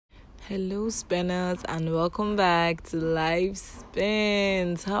Hello, spinners, and welcome back to Life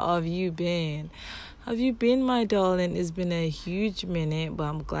Spins. How have you been? Have you been, my darling? It's been a huge minute, but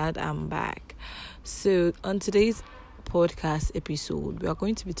I'm glad I'm back. So, on today's podcast episode, we are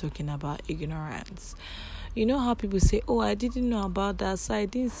going to be talking about ignorance. You know how people say, "Oh, I didn't know about that, so I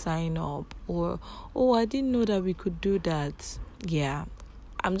didn't sign up," or "Oh, I didn't know that we could do that." Yeah,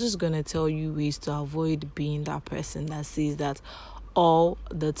 I'm just gonna tell you ways to avoid being that person that says that all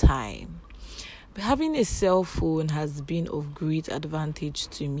the time. Having a cell phone has been of great advantage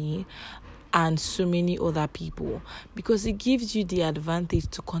to me and so many other people because it gives you the advantage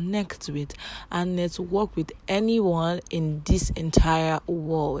to connect with and network with anyone in this entire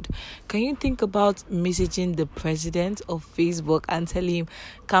world. Can you think about messaging the president of Facebook and telling him,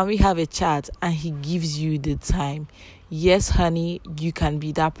 "Can we have a chat?" and he gives you the time? Yes, honey, you can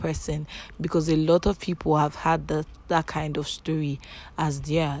be that person because a lot of people have had that kind of story as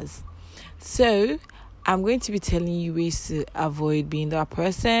theirs. So, I'm going to be telling you ways to avoid being that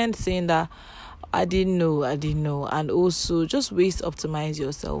person, saying that I didn't know, and also just ways to optimize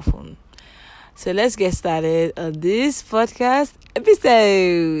your cell phone. So, let's get started on this podcast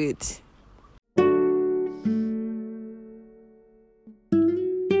episode.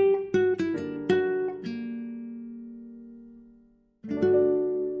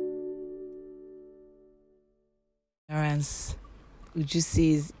 Ignorance, Uju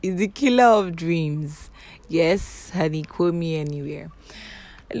says, is the killer of dreams. Yes, honey, quote me anywhere.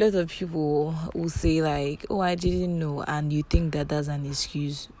 A lot of people will say like, "Oh, I didn't know," and you think that that's an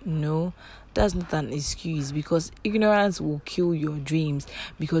excuse. No, that's not an excuse because ignorance will kill your dreams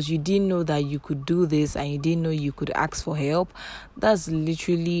because you didn't know that you could do this and you didn't know you could ask for help. That's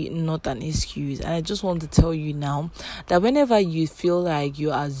literally not an excuse. And I just want to tell you now that whenever you feel like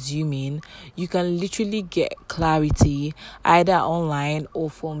you're assuming, you can literally get clarity either online or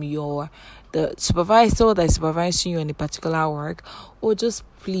from the supervisor that is supervising you on a particular work, or just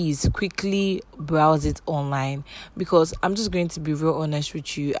please quickly browse it online. Because I'm just going to be real honest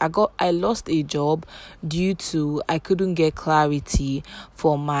with you, I lost a job due to I couldn't get clarity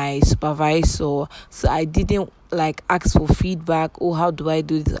from my supervisor, so I didn't ask for feedback. Oh, how do I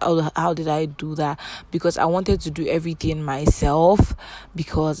do this? How did I do that? Because I wanted to do everything myself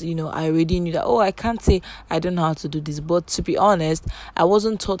because I already knew that, oh, I can't say I don't know how to do this. But to be honest, I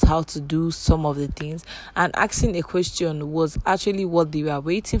wasn't taught how to do some of the things, and asking a question was actually what they were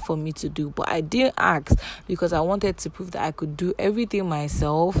waiting for me to do. But I didn't ask because I wanted to prove that I could do everything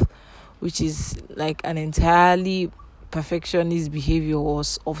myself, which is like an entirely perfectionist behavior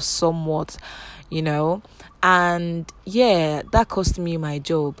of somewhat, and yeah, that cost me my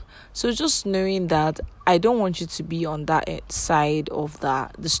job. So just knowing that, I don't want you to be on that side of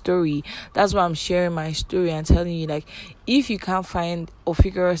the story. That's why I'm sharing my story and telling you, like, if you can't find or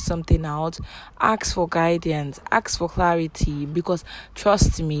figure something out, ask for guidance, ask for clarity, because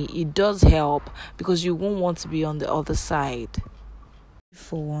trust me, it does help because you won't want to be on the other side.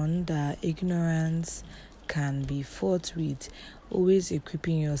 For one, that ignorance can be fought with always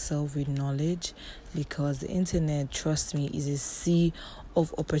equipping yourself with knowledge, because the internet, trust me, is a sea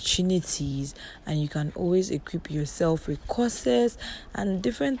of opportunities, and you can always equip yourself with courses and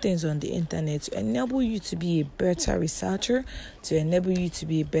different things on the internet to enable you to be a better researcher, to enable you to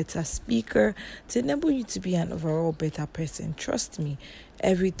be a better speaker, to enable you to be an overall better person. Trust me,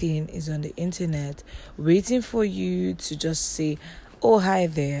 everything is on the internet waiting for you to just say, "Oh, hi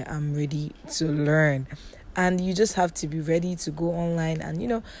there, I'm ready to learn." And you just have to be ready to go online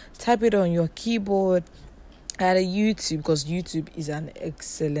and, type it on your keyboard at a YouTube, because YouTube is an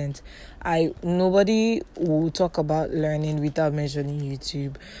excellent. Nobody will talk about learning without mentioning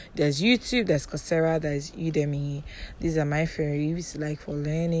YouTube. There's YouTube, there's Coursera, there's Udemy. These are my favorites, for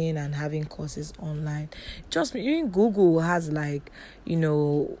learning and having courses online. Trust me, even Google has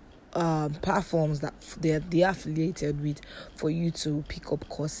platforms that they're affiliated with for you to pick up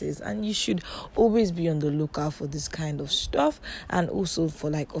courses, and you should always be on the lookout for this kind of stuff, and also for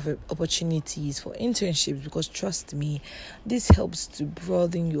opportunities for internships, because trust me, this helps to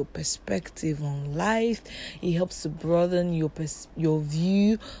broaden your perspective on life. It helps to broaden your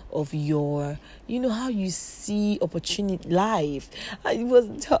view of your how you see opportunity life.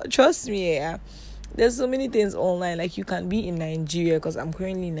 Trust me, yeah. There's so many things online. You can be in Nigeria, because I'm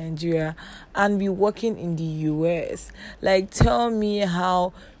currently in Nigeria, and be working in the US. Tell me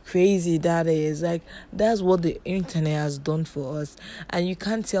how crazy that is. That's what the internet has done for us. And you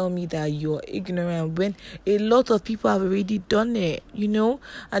can't tell me that you're ignorant when a lot of people have already done it,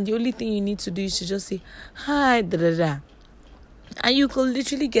 And the only thing you need to do is to just say, "Hi, da da da." and you could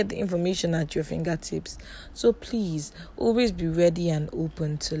literally get the information at your fingertips. So please always be ready and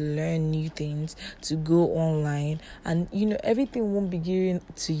open to learn new things, to go online, and everything won't be given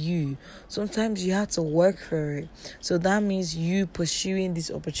to you. Sometimes you have to work for it. So that means you pursuing these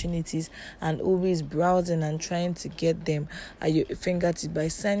opportunities and always browsing and trying to get them at your fingertips by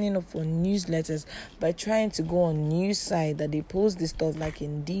signing up for newsletters, by trying to go on news sites that they post this stuff like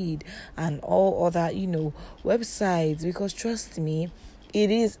Indeed and all other websites, because trust me, it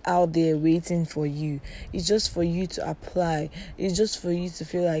is out there waiting for you. It's just for you to apply. It's just for you to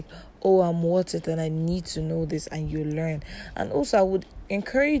feel like, oh, I'm worth it and I need to know this, and you learn. And also I would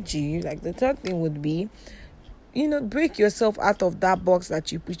encourage you, like the third thing would be, break yourself out of that box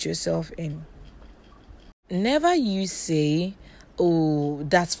that you put yourself in. Never you say, oh,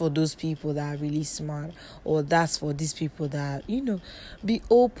 that's for those people that are really smart, or that's for these people that be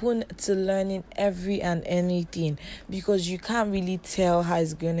open to learning every and anything, because you can't really tell how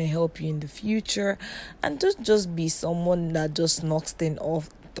it's going to help you in the future. And just be someone that just knock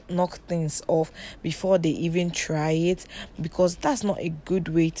things off before they even try it, because that's not a good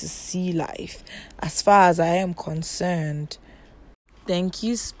way to see life as far as I am concerned. Thank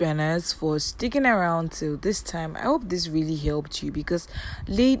you, Spanners, for sticking around till this time. I hope this really helped you, because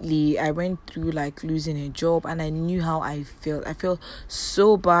lately I went through like losing a job and I knew how I felt. I felt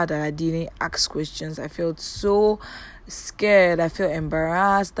so bad that I didn't ask questions. I felt so scared. I felt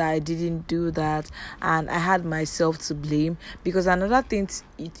embarrassed that I didn't do that, and I had myself to blame. Because another thing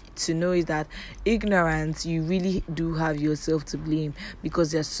to know is that ignorance, you really do have yourself to blame,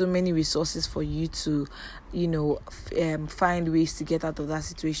 because there's so many resources for you to find ways to get out of that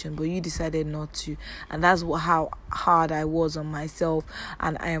situation, but you decided not to. And that's how hard I was on myself.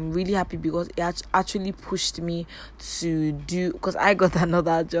 And I am really happy, because it actually pushed me to do, because I got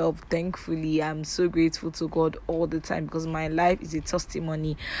another job. Thankfully, I'm so grateful to God all the time, because my life is a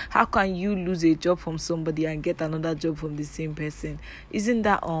testimony. How can you lose a job from somebody and get another job from the same person? Isn't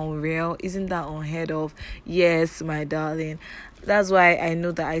that unreal? Isn't that unheard of? Yes, my darling. That's why I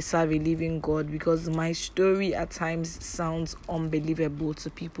know that I serve a living God, because my story at times sounds unbelievable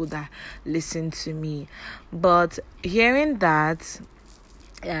to people that listen to me. But hearing that,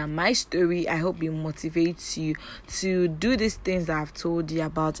 my story, I hope it motivates you to do these things that I've told you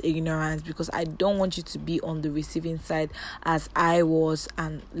about ignorance, because I don't want you to be on the receiving side as I was,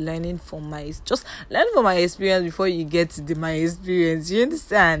 and learn from my experience before you get to my experience. You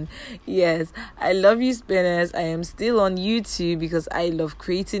understand? Yes, I love you, Spinners. I am still on YouTube because I love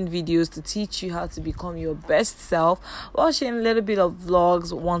creating videos to teach you how to become your best self, while sharing a little bit of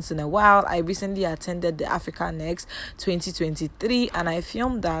vlogs once in a while. I recently attended the Africa Next 2023 and I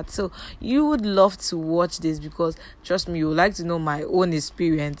filmed that, so you would love to watch this, because trust me, you would like to know my own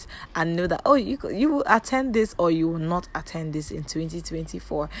experience and know that you will attend this or you will not attend this in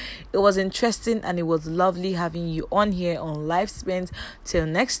 2024. It was interesting and it was lovely having you on here on Life Spins. Till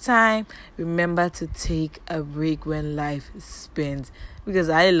next time, remember to take a break when life spins, because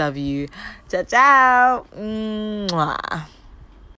I love you. Ciao ciao. Mwah.